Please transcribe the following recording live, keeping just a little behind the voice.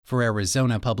For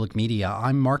Arizona Public Media,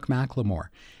 I'm Mark McLemore,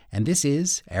 and this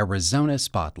is Arizona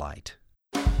Spotlight.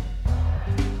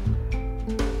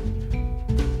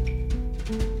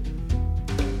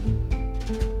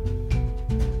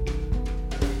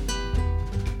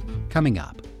 Coming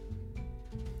up,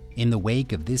 in the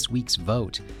wake of this week's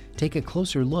vote, take a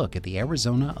closer look at the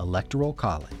Arizona Electoral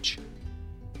College.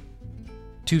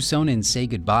 Tucsonans say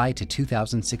goodbye to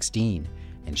 2016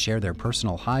 and share their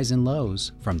personal highs and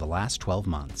lows from the last 12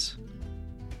 months.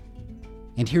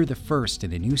 And hear the first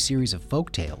in a new series of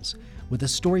folk tales with a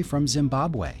story from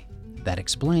Zimbabwe that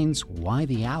explains why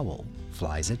the owl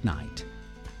flies at night.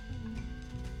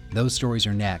 Those stories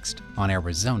are next on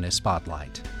Arizona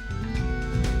Spotlight.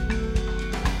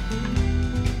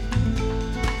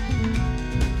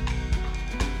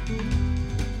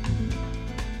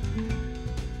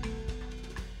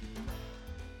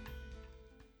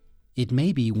 It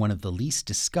may be one of the least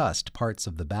discussed parts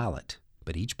of the ballot,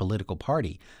 but each political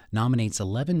party nominates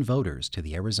 11 voters to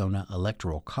the Arizona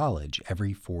Electoral College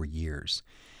every 4 years.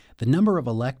 The number of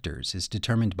electors is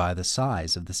determined by the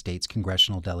size of the state's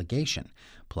congressional delegation,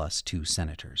 plus 2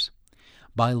 senators.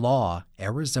 By law,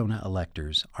 Arizona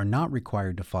electors are not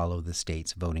required to follow the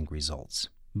state's voting results,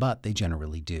 but they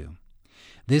generally do.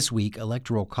 This week,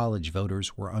 Electoral College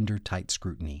voters were under tight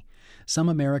scrutiny. Some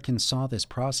Americans saw this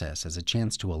process as a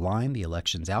chance to align the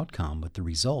election's outcome with the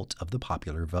result of the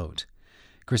popular vote.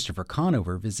 Christopher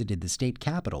Conover visited the state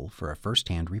capitol for a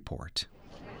first-hand report.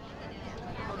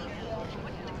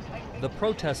 The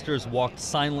protesters walked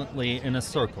silently in a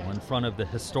circle in front of the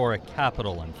historic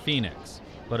Capitol in Phoenix,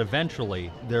 but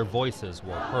eventually their voices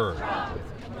were heard.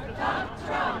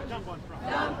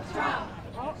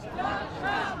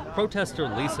 Protester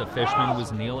Lisa Fishman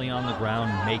was kneeling on the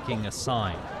ground making a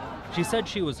sign. She said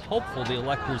she was hopeful the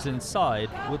electors inside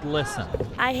would listen.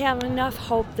 I have enough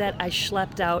hope that I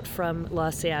schlepped out from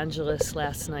Los Angeles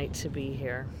last night to be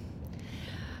here.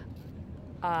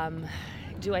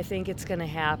 Do I think it's going to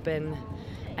happen?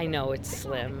 I know it's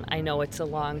slim. I know it's a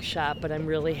long shot, but I'm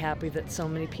really happy that so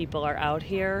many people are out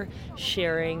here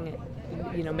sharing,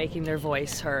 making their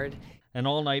voice heard. An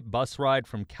all-night bus ride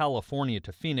from California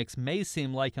to Phoenix may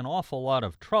seem like an awful lot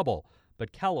of trouble,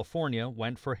 but California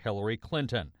went for Hillary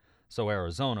Clinton, so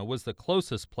Arizona was the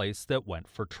closest place that went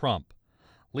for Trump.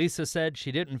 Lisa said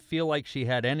she didn't feel like she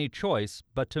had any choice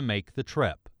but to make the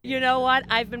trip. You know what?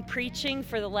 I've been preaching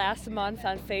for the last month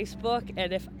on Facebook,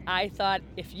 and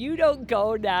if you don't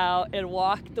go now and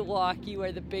walk the walk, you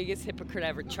are the biggest hypocrite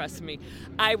ever. Trust me.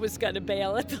 I was going to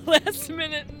bail at the last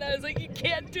minute, and I was like, you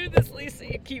can't do this, Lisa.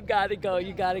 You got to go.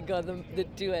 You got to go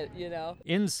do it,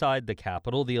 Inside the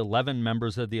Capitol, the 11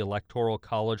 members of the Electoral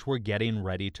College were getting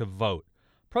ready to vote.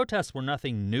 Protests were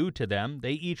nothing new to them.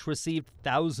 They each received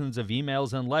thousands of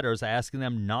emails and letters asking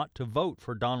them not to vote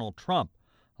for Donald Trump.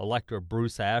 Elector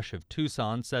Bruce Ashe of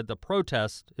Tucson said the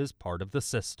protest is part of the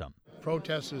system.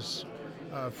 Protest is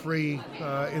free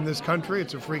in this country.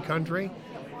 It's a free country,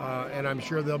 and I'm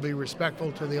sure they'll be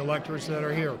respectful to the electors that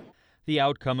are here. The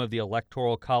outcome of the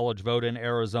Electoral College vote in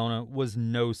Arizona was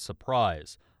no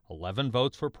surprise. 11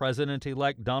 votes for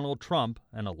President-elect Donald Trump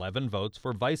and 11 votes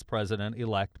for Vice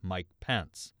President-elect Mike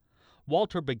Pence.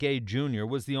 Walter Begay Jr.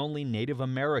 was the only Native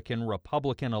American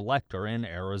Republican elector in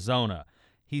Arizona.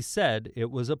 He said it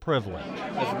was a privilege.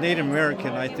 As a Native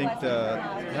American, I think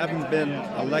having been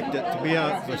elected to be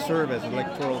out to serve as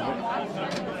electoral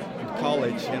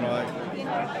college,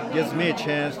 it gives me a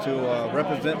chance to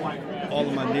represent all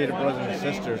of my Native brothers and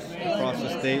sisters across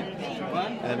the state,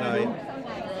 and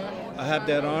I have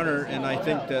that honor, and I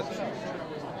think that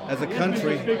as a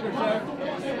country,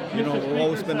 we've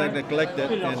always been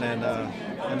neglected,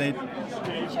 and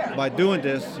by doing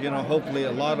this, hopefully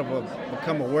a lot of them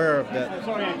become aware of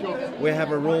that we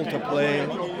have a role to play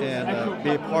and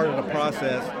be a part of the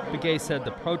process. Begay said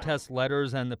the protest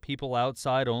letters and the people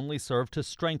outside only served to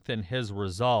strengthen his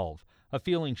resolve, a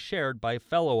feeling shared by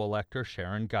fellow elector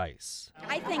Sharon Geis.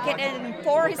 I think it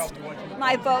enforced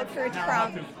my vote for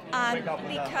Trump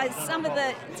because some of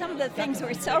the things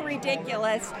were so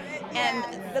ridiculous, and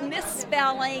the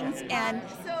misspellings, and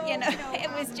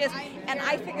it was just. And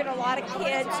I figured a lot of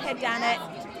kids had done it.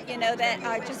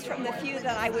 That just from the few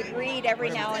that I would read every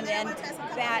now and then,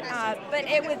 but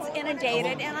it was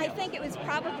inundated, and I think it was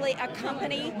probably a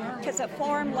company, because a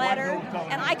form letter,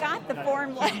 and I got the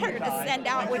form letter to send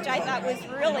out, which I thought was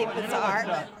really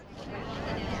bizarre.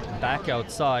 Back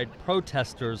outside,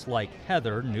 protesters like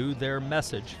Heather knew their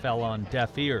message fell on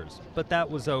deaf ears, but that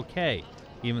was okay,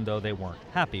 even though they weren't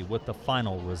happy with the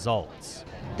final results.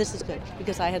 This is good,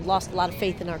 because I had lost a lot of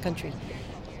faith in our country.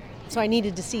 So I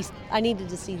needed to see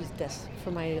this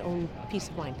for my own peace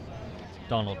of mind.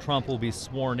 Donald Trump will be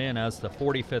sworn in as the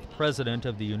 45th President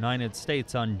of the United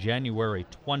States on January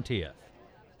 20th.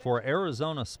 For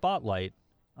Arizona Spotlight,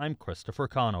 I'm Christopher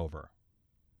Conover.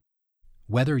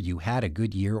 Whether you had a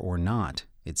good year or not,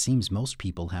 it seems most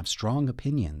people have strong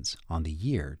opinions on the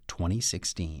year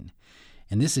 2016.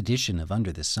 In this edition of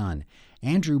Under the Sun,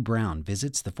 Andrew Brown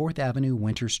visits the 4th Avenue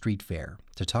Winter Street Fair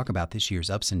to talk about this year's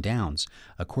ups and downs,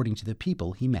 according to the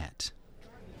people he met.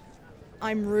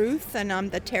 I'm Ruth, and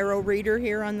I'm the tarot reader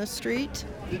here on the street.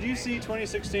 Did you see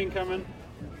 2016 coming?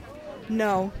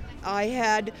 No, I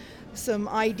had some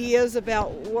ideas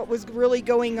about what was really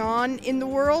going on in the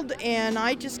world, and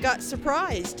I just got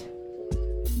surprised.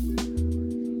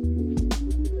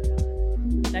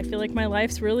 I feel like my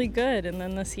life's really good, and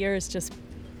then this year has just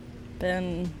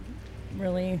been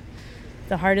really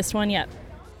the hardest one yet.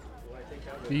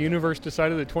 The universe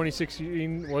decided that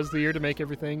 2016 was the year to make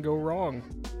everything go wrong.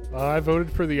 I voted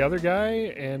for the other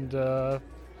guy, and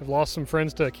I've lost some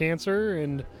friends to cancer,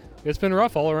 and it's been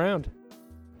rough all around.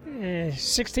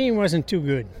 16 wasn't too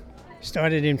good.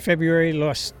 Started in February,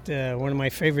 lost one of my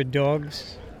favorite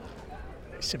dogs.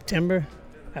 September,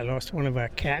 I lost one of our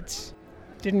cats.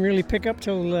 Didn't really pick up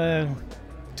till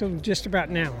just about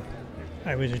now.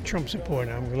 I was a Trump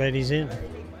supporter. I'm glad he's in.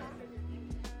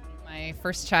 My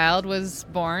first child was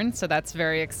born, so that's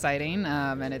very exciting,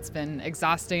 and it's been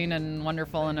exhausting and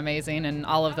wonderful and amazing and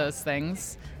all of those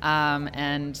things.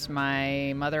 And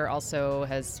my mother also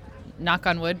has, knock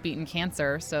on wood, beaten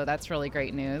cancer, so that's really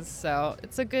great news. So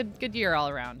it's a good year all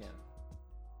around.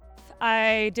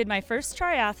 I did my first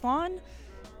triathlon,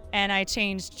 and I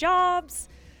changed jobs,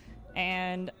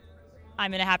 and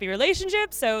I'm in a happy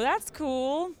relationship, so that's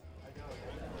cool.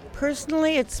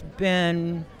 Personally, it's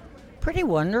been pretty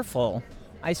wonderful.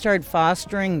 I started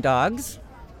fostering dogs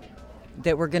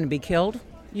that were going to be killed.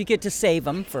 You get to save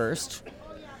them first,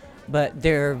 but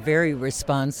they're very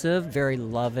responsive, very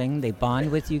loving. They bond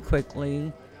with you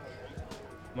quickly.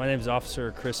 My name is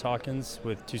Officer Chris Hawkins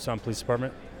with Tucson Police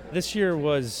Department. This year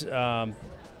was, there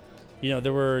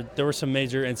were some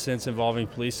major incidents involving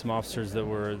police, some officers that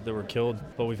were killed,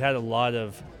 but we've had a lot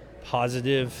of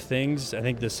positive things. I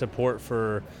think the support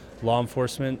for law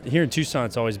enforcement here in Tucson,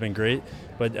 it's always been great,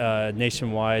 but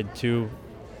nationwide too,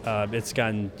 it's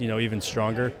gotten even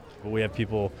stronger. We have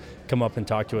people come up and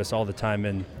talk to us all the time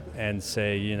and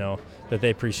say that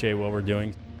they appreciate what we're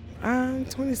doing.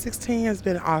 2016 has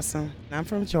been awesome. I'm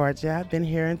from Georgia. I've been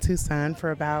here in Tucson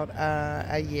for about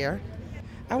a year.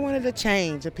 I wanted a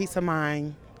change, a peace of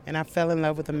mind, and I fell in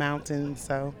love with the mountains.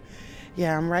 So,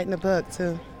 yeah, I'm writing a book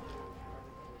too.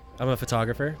 I'm a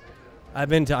photographer. I've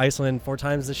been to Iceland 4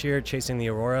 times this year, chasing the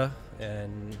aurora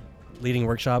and leading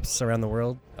workshops around the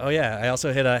world. Oh yeah, I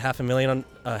also hit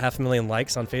 500,000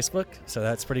 likes on Facebook, so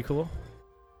that's pretty cool.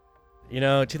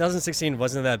 2016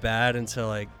 wasn't that bad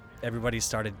until everybody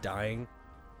started dying.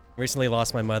 Recently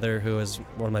lost my mother, who was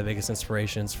one of my biggest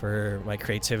inspirations for my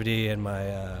creativity and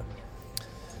my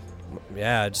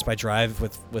just my drive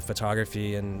with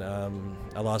photography, and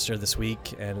I lost her this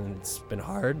week, and it's been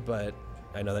hard, but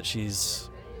I know that she's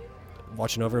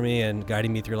watching over me and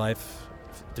guiding me through life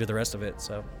through the rest of it.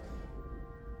 So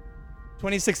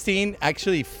 2016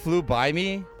 actually flew by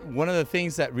me. One of the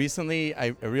things that recently I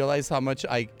realized how much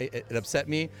it upset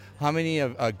me, how many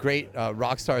great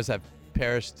rock stars have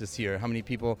perished this year, how many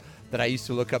people that I used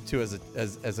to look up to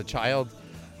as a child.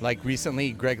 Like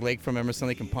recently, Greg Lake from Emerson,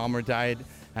 Lake and Palmer died,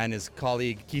 and his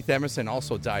colleague Keith Emerson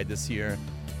also died this year.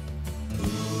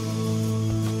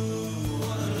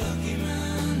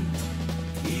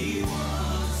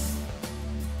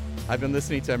 I've been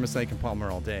listening to Emerson, Lake and Palmer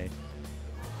all day.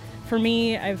 For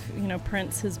me,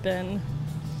 Prince has been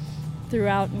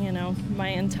throughout, my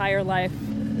entire life,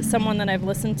 someone that I've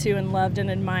listened to and loved and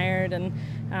admired, and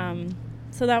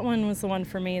so that one was the one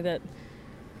for me that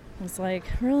was like,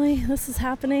 really, this is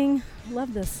happening?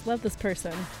 Love this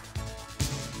person.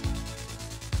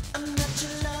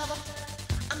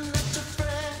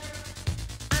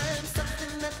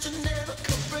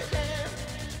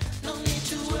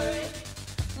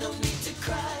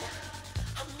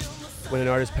 When an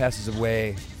artist passes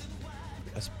away,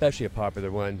 especially a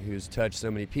popular one who's touched so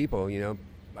many people,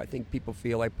 I think people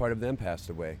feel like part of them passed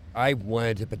away. I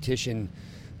wanted to petition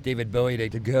David Bowie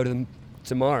to go to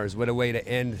Mars. What a way to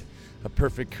end a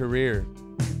perfect career.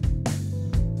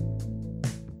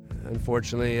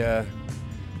 Unfortunately,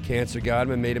 cancer got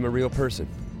him and made him a real person.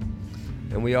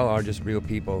 And we all are just real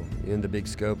people in the big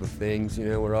scope of things.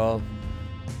 We're all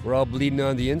bleeding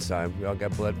on the inside. We all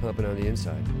got blood pumping on the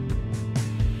inside.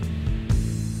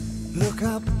 Look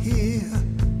up here,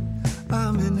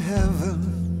 I'm in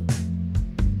heaven.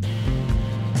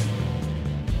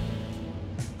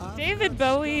 David David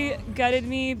Bowie gutted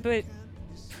me, but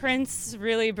Prince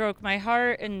really broke my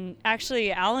heart, and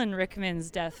actually Alan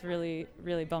Rickman's death really,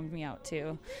 really bummed me out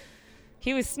too.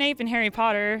 He was Snape in Harry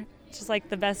Potter, just like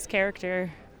the best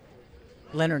character.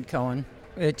 Leonard Cohen.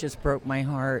 It just broke my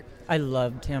heart. I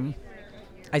loved him.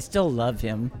 I still love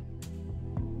him.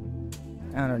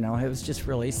 I don't know. It was just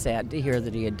really sad to hear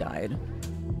that he had died.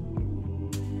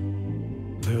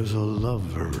 There's a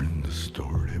lover in the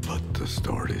story, but the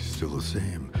story's still the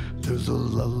same. There's a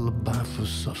lullaby for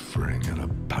suffering and a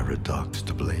paradox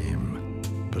to blame.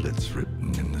 But it's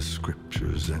written in the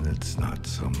scriptures and it's not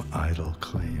some idle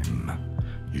claim.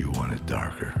 You want it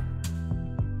darker.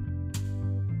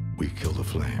 We kill the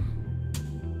flame.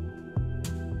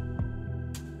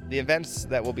 The events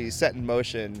that will be set in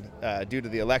motion due to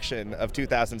the election of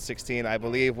 2016, I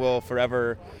believe, will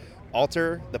forever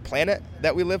alter the planet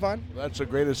that we live on. That's the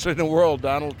greatest in the world,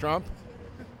 Donald Trump.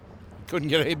 Couldn't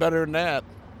get any better than that.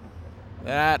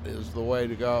 That is the way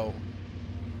to go.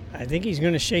 I think he's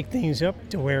going to shake things up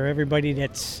to where everybody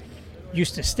that's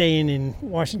used to staying in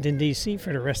Washington, D.C.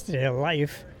 for the rest of their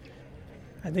life,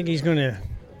 I think he's going to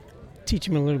teach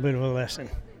them a little bit of a lesson.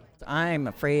 I'm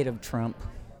afraid of Trump.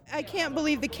 I can't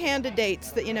believe the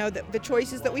candidates that, the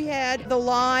choices that we had, the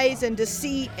lies and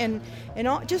deceit and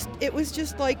all, it was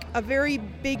just like a very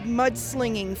big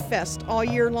mudslinging fest all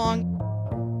year long.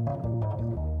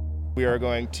 We are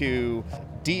going to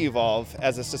de-evolve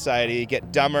as a society,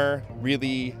 get dumber,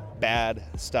 really bad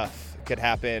stuff could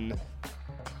happen.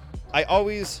 I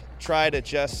always try to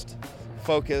just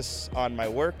focus on my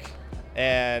work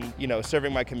and,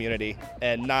 serving my community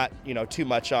and not, too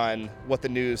much on what the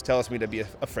news tells me to be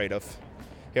afraid of.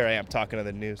 Here I am talking to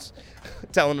the news,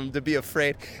 telling them to be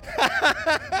afraid.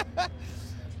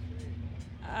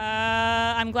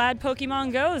 I'm glad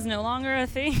Pokemon Go is no longer a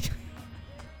thing.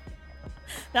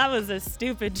 That was a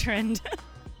stupid trend.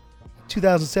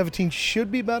 2017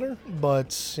 should be better,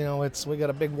 but we got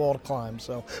a big wall to climb,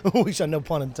 so we should, no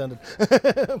pun intended.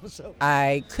 So.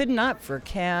 I could not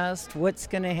forecast what's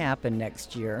going to happen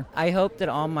next year. I hope that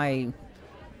all my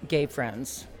gay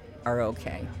friends are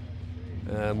okay.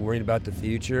 I'm worried about the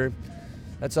future.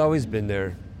 That's always been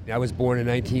there. I was born in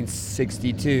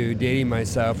 1962, dating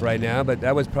myself right now, but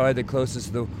that was probably the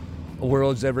closest the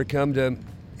world's ever come to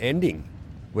ending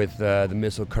with the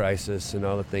missile crisis and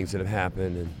all the things that have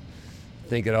happened. And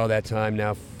think at all that time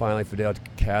now, finally Fidel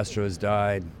Castro has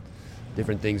died.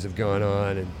 Different things have gone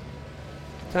on, and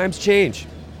times change.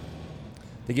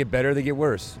 They get better, they get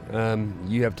worse.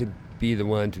 You have to be the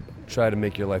one to try to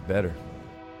make your life better.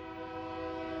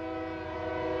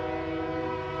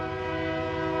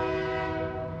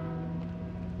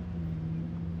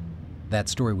 That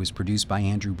story was produced by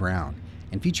Andrew Brown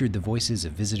and featured the voices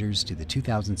of visitors to the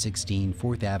 2016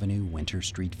 4th Avenue Winter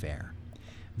Street Fair.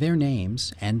 Their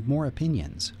names and more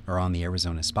opinions are on the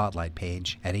Arizona Spotlight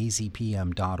page at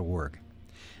azpm.org.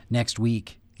 Next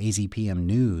week, AZPM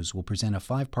News will present a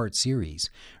 5-part series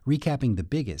recapping the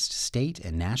biggest state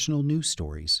and national news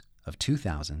stories of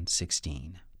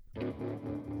 2016.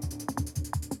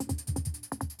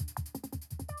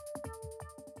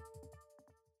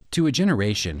 To a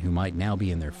generation who might now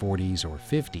be in their 40s or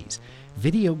 50s,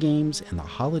 video games and the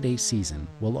holiday season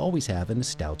will always have a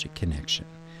nostalgic connection.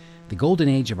 The golden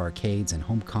age of arcades and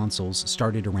home consoles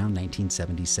started around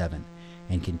 1977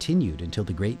 and continued until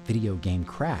the great video game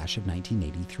crash of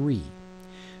 1983.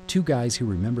 Two guys who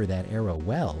remember that era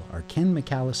well are Ken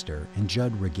McAllister and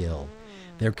Judd Regill.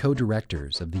 They're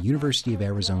co-directors of the University of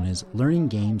Arizona's Learning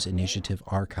Games Initiative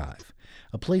Archive,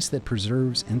 a place that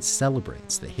preserves and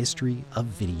celebrates the history of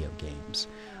video games.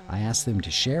 I asked them to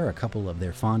share a couple of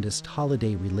their fondest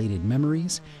holiday-related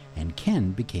memories, and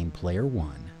Ken became player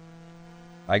one.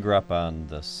 I grew up on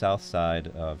the south side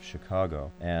of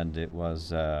Chicago, and it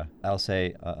was, I'll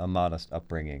say, a modest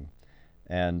upbringing.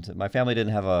 And my family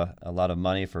didn't have a lot of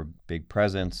money for big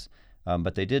presents,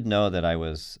 but they did know that I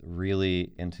was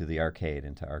really into the arcade,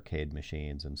 into arcade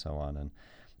machines and so on. And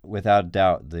without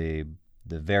doubt, the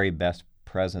very best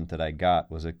present that I got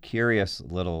was a curious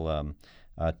little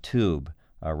tube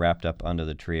wrapped up under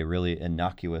the tree, a really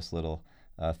innocuous little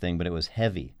thing, but it was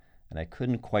heavy, and I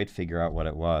couldn't quite figure out what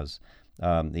it was.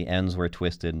 The ends were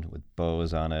twisted with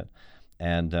bows on it,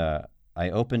 and I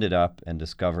opened it up and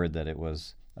discovered that it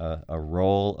was a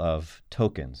roll of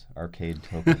tokens, arcade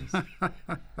tokens.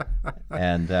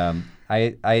 And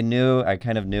I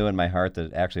kind of knew in my heart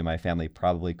that actually my family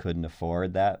probably couldn't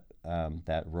afford that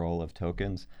roll of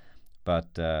tokens, but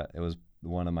it was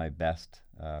one of my best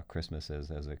Christmases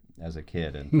as a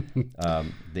kid. And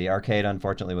the arcade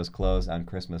unfortunately was closed on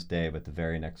Christmas Day, but the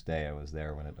very next day I was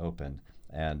there when it opened.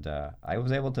 And I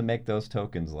was able to make those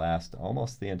tokens last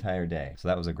almost the entire day. So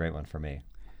that was a great one for me.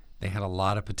 They had a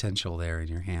lot of potential there in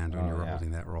your hand when you were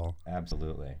holding that roll.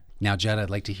 Absolutely. Now, Judd, I'd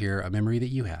like to hear a memory that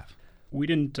you have. We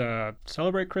didn't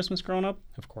celebrate Christmas growing up.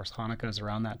 Of course, Hanukkah is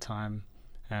around that time.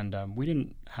 And we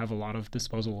didn't have a lot of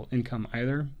disposable income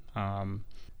either.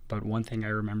 But one thing I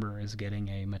remember is getting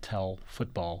a Mattel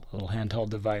football, a little handheld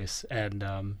device. And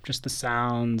just the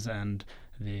sounds and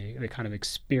the kind of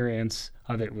experience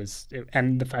of it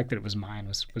and the fact that it was mine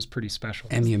was pretty special.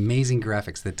 And the amazing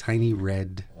graphics, the tiny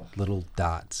red little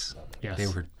dots. Yes. They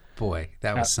were, boy,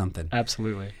 that was something.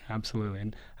 Absolutely.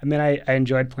 And I mean, I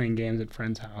enjoyed playing games at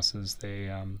friends' houses. They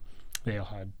all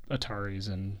had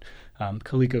Ataris and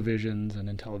ColecoVisions and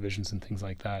Intellivisions and things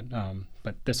like that.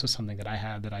 But this was something that I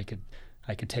had that I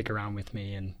could take around with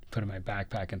me and put in my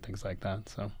backpack and things like that.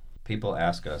 So people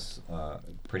ask us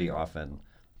pretty often,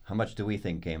 how much do we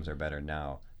think games are better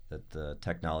now that the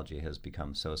technology has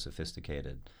become so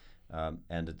sophisticated?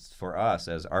 And it's for us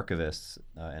as archivists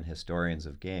and historians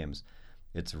of games,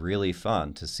 it's really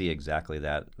fun to see exactly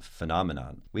that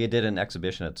phenomenon. We did an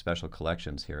exhibition at Special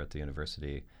Collections here at the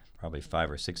university probably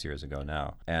 5 or 6 years ago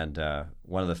now. And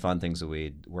one of the fun things that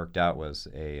we worked out was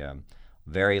a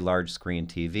very large screen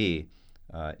TV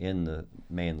in the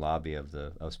main lobby of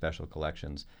Special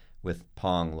Collections with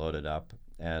Pong loaded up.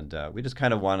 And we just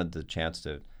kind of wanted the chance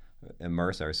to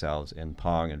immerse ourselves in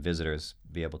Pong and visitors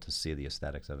be able to see the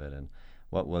aesthetics of it. And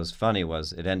what was funny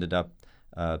was it ended up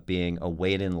being a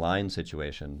wait-in-line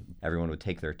situation. Everyone would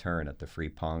take their turn at the free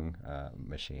Pong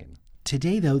machine.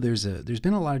 Today, though, there's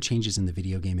been a lot of changes in the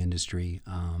video game industry,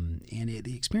 and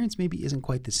the experience maybe isn't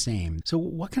quite the same. So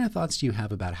what kind of thoughts do you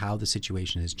have about how the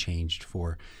situation has changed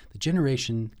for the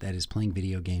generation that is playing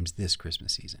video games this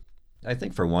Christmas season? I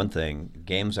think for one thing,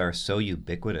 games are so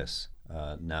ubiquitous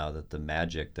now that the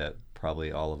magic that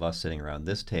probably all of us sitting around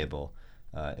this table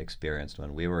experienced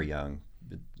when we were young,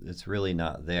 it's really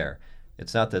not there.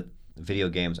 It's not that video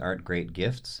games aren't great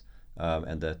gifts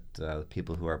and that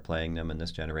people who are playing them in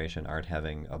this generation aren't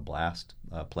having a blast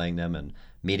playing them and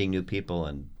meeting new people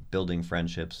and building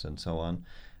friendships and so on.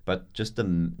 But just the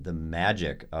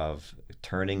magic of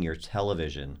turning your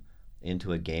television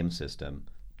into a game system,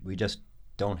 we just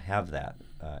don't have that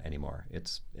anymore.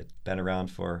 It's been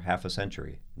around for half a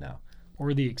century now.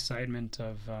 Or the excitement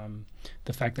of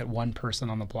the fact that one person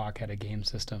on the block had a game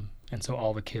system, and so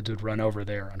all the kids would run over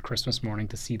there on Christmas morning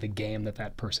to see the game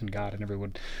that person got, and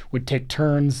everyone would take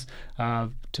turns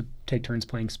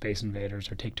playing Space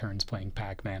Invaders or take turns playing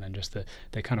Pac-Man, and just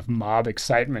the kind of mob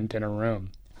excitement in a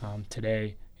room.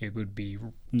 Today, it would be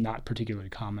not particularly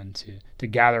common to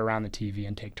gather around the TV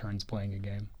and take turns playing a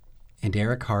game. And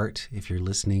Eric Hart, if you're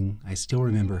listening, I still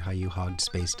remember how you hogged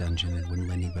Space Dungeon and wouldn't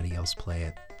let anybody else play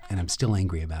it. And I'm still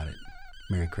angry about it.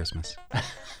 Merry Christmas.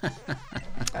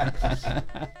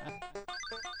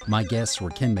 My guests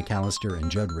were Ken McAllister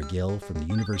and Judd Regill from the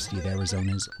University of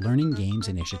Arizona's Learning Games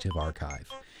Initiative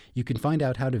Archive. You can find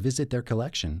out how to visit their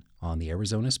collection on the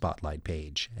Arizona Spotlight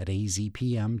page at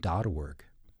azpm.org.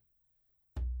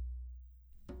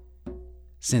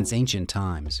 Since ancient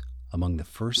times, among the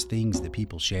first things that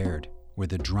people shared were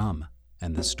the drum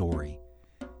and the story.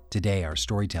 Today, our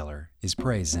storyteller is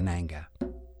Praise Zananga.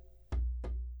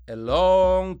 A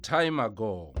long time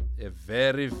ago, a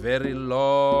very, very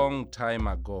long time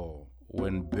ago,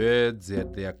 when birds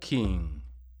had their king.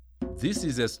 This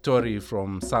is a story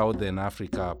from Southern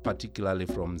Africa, particularly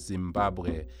from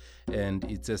Zimbabwe, and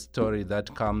it's a story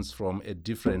that comes from a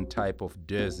different type of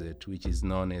desert, which is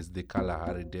known as the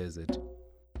Kalahari Desert.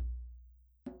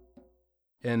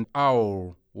 And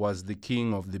Owl was the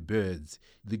king of the birds.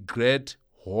 The great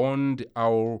horned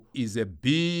owl is a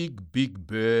big, big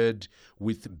bird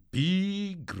with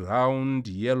big, round,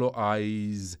 yellow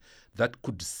eyes that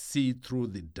could see through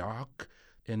the dark.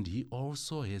 And he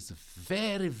also has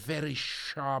very, very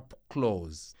sharp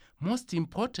claws. Most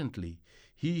importantly,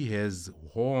 he has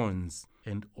horns,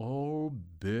 and all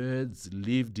birds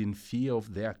lived in fear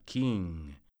of their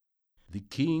king. The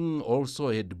king also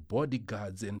had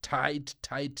bodyguards and tight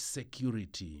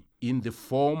security in the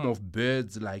form of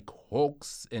birds like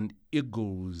hawks and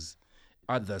eagles.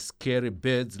 Other scary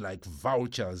birds like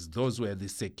vultures, those were the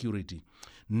security.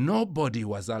 Nobody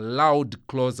was allowed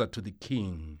closer to the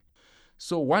king.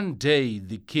 So one day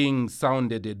the king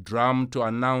sounded a drum to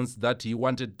announce that he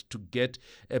wanted to get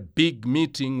a big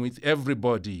meeting with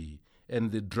everybody,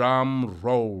 and the drum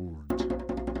rolled.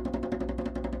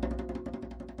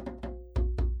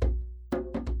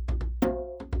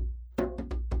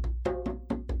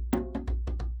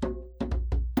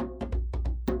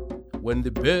 When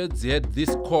the birds heard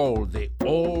this call, they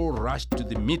all rushed to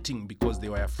the meeting because they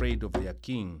were afraid of their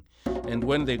king. And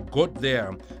when they got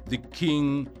there, the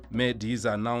king made his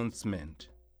announcement.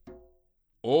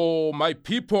 "Oh, my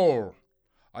people,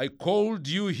 I called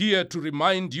you here to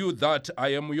remind you that I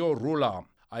am your ruler.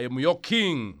 I am your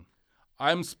king.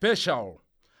 I am special.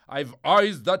 I've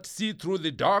eyes that see through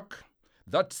the dark,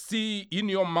 that see in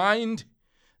your mind,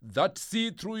 that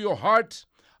see through your heart.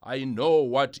 I know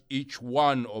what each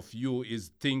one of you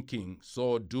is thinking,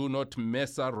 so do not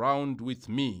mess around with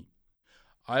me.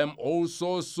 I am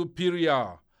also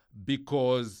superior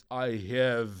because I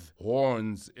have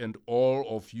horns and all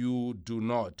of you do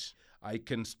not. I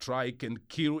can strike and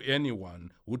kill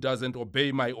anyone who doesn't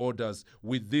obey my orders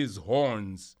with these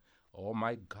horns." Oh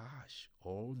my gosh,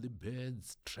 all the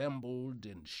birds trembled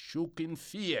and shook in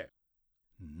fear.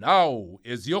 "Now,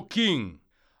 as your king,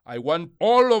 I want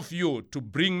all of you to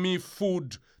bring me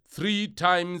food 3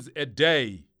 times a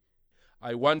day.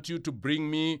 I want you to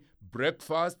bring me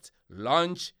breakfast,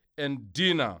 lunch, and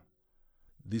dinner."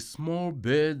 The small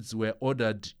birds were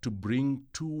ordered to bring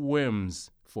 2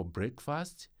 worms for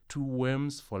breakfast, 2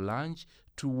 worms for lunch,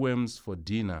 2 worms for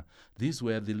dinner. These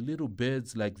were the little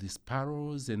birds like the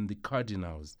sparrows and the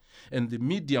cardinals. And the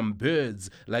medium birds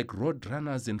like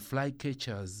roadrunners and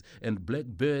flycatchers and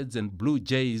blackbirds and blue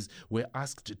jays were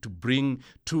asked to bring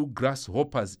 2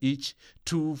 grasshoppers each,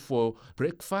 2 for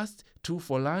breakfast, 2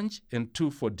 for lunch, and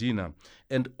 2 for dinner.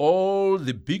 And all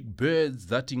the big birds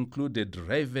that included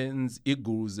ravens,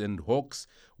 eagles, and hawks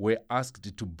were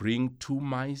asked to bring 2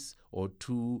 mice or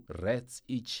 2 rats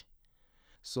each.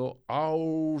 So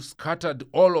owls scattered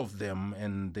all of them,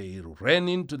 and they ran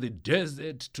into the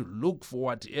desert to look for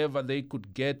whatever they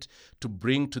could get to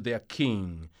bring to their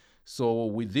king. So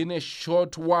within a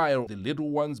short while, the little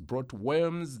ones brought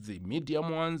worms, the medium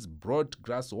ones brought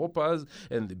grasshoppers,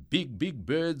 and the big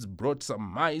birds brought some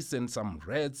mice and some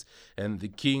rats, and the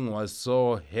king was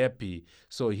so happy.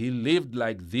 So he lived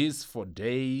like this for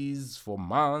days, for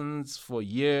months, for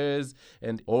years,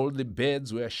 and all the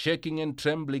birds were shaking and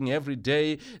trembling every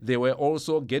day. They were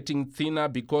also getting thinner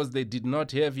because they did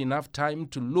not have enough time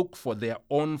to look for their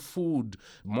own food.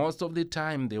 Most of the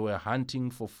time, they were hunting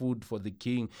for food for the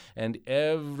king. And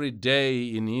every day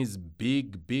in his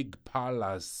big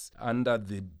palace, under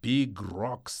the big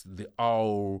rocks, the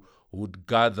owl would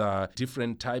gather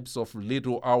different types of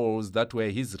little owls that were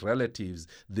his relatives.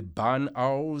 The barn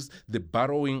owls, the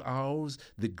burrowing owls,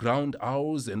 the ground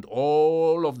owls, and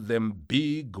all of them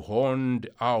big-horned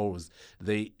owls.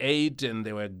 They ate and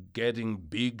they were getting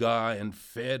bigger and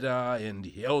fatter and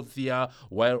healthier,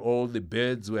 while all the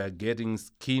birds were getting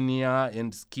skinnier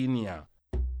and skinnier.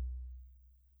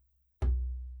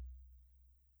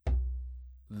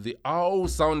 The owl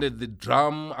sounded the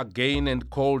drum again and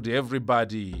called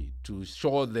everybody to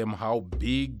show them how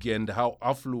big and how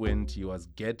affluent he was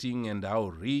getting and how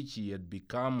rich he had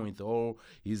become with all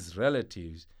his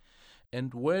relatives.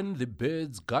 And when the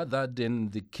birds gathered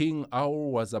and the king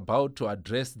owl was about to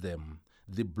address them,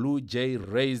 the blue jay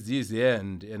raised his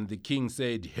hand and the king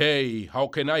said, "Hey, how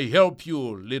can I help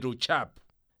you, little chap?"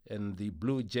 And the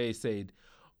blue jay said,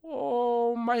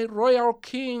 "Oh, my royal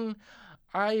king,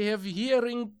 I have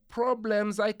hearing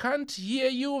problems. I can't hear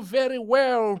you very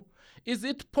well. Is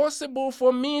it possible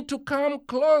for me to come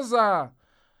closer?"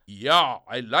 "Yeah,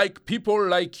 I like people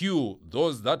like you,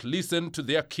 those that listen to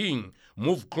their king.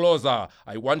 Move closer.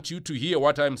 I want you to hear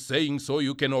what I'm saying so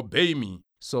you can obey me."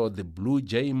 So the blue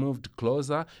jay moved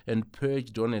closer and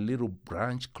perched on a little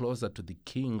branch closer to the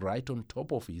king, right on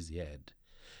top of his head.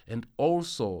 And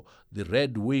also the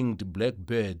red-winged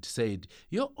blackbird said,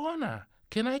 "Your Honor,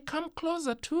 can I come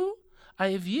closer too? I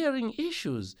have hearing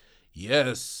issues."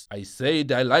 "Yes, I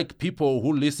said I like people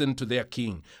who listen to their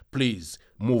king. Please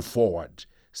move forward."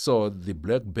 So the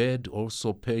blackbird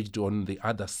also perched on the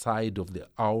other side of the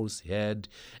owl's head,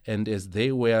 and as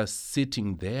they were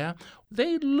sitting there,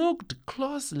 they looked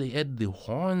closely at the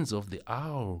horns of the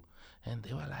owl, and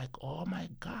they were like, "Oh my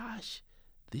gosh,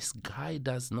 this guy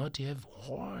does not have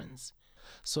horns."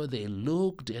 So they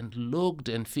looked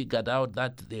and figured out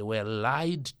that they were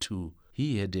lied to.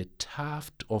 He had a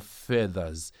tuft of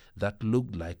feathers that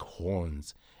looked like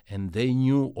horns, and they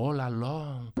knew all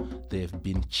along they've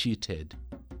been cheated.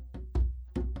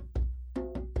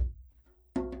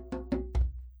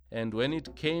 And when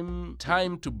it came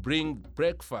time to bring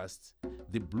breakfast,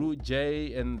 the blue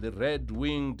jay and the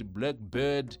red-winged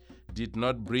blackbird did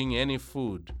not bring any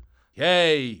food.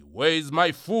 "Hey, where's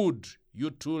my food, you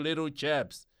 2 little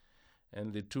chaps?"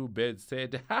 And the 2 birds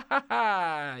said,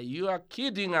 "Ha, you are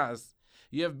kidding us.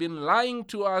 You have been lying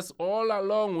to us all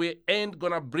along. We ain't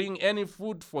gonna bring any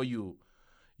food for you.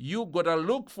 You gotta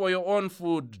look for your own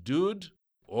food, dude."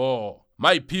 "Oh,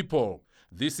 my people,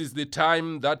 This is the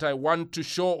time that I want to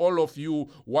show all of you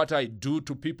what I do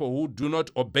to people who do not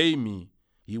obey me.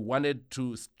 He wanted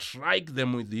to strike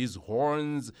them with his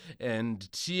horns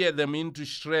and tear them into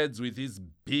shreds with his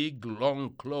big,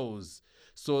 long claws.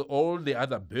 So all the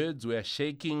other birds were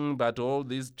shaking, but all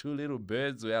these two little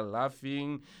birds were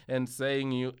laughing and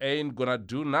saying, "You ain't gonna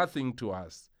do nothing to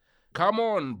us. Come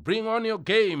on, bring on your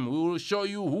game. We will show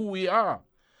you who we are."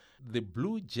 The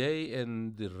blue jay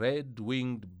and the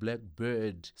red-winged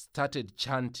blackbird started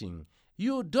chanting,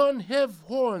 "You don't have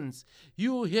horns.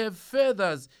 You have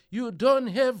feathers. You don't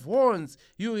have horns.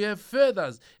 You have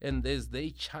feathers." And as they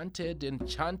chanted and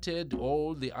chanted,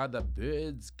 all the other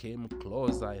birds came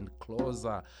closer and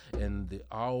closer, and the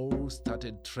owl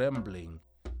started trembling.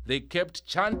 They kept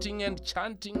chanting and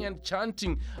chanting and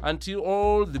chanting until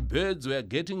all the birds were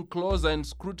getting closer and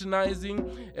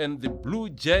scrutinizing, and the blue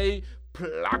jay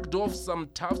plucked off some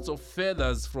tufts of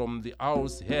feathers from the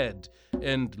owl's head,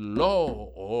 and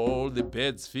lo, all the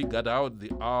birds figured out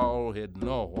the owl had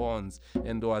no horns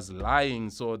and was lying.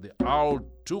 So the owl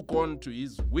took on to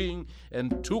his wing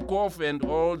and took off, and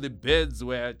all the birds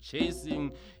were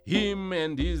chasing him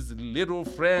and his little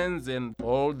friends, and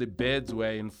all the birds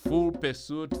were in full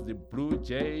pursuit. The blue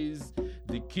jays,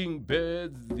 the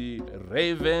kingbirds, the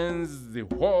ravens, the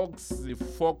hawks, the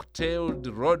fork-tailed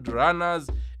roadrunners,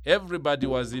 everybody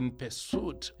was in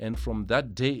pursuit. And from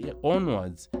that day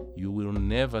onwards, you will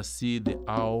never see the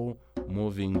owl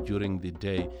moving during the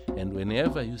day. And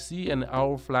whenever you see an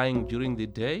owl flying during the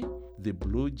day, the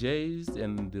blue jays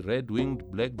and the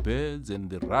red-winged blackbirds and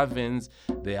the ravens,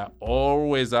 they are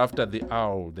always after the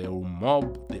owl. They will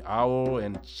mob the owl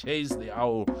and chase the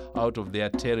owl out of their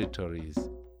territories.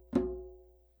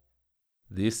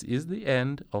 This is the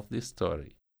end of the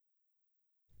story.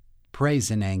 Prey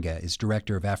Zenanga is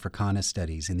Director of Africana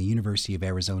Studies in the University of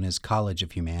Arizona's College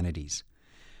of Humanities.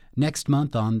 Next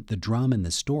month on The Drum and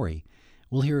the Story,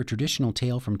 we'll hear a traditional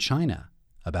tale from China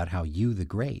about how Yu the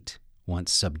Great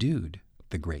once subdued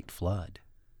the Great Flood.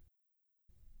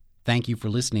 Thank you for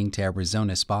listening to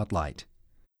Arizona Spotlight.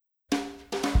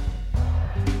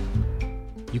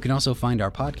 You can also find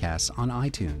our podcasts on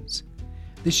iTunes.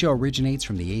 This show originates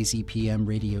from the AZPM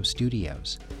radio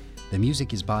studios. The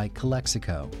music is by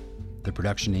Calexico. The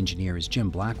production engineer is Jim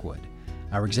Blackwood.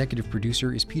 Our executive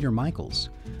producer is Peter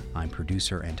Michaels. I'm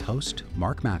producer and host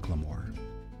Mark McLemore.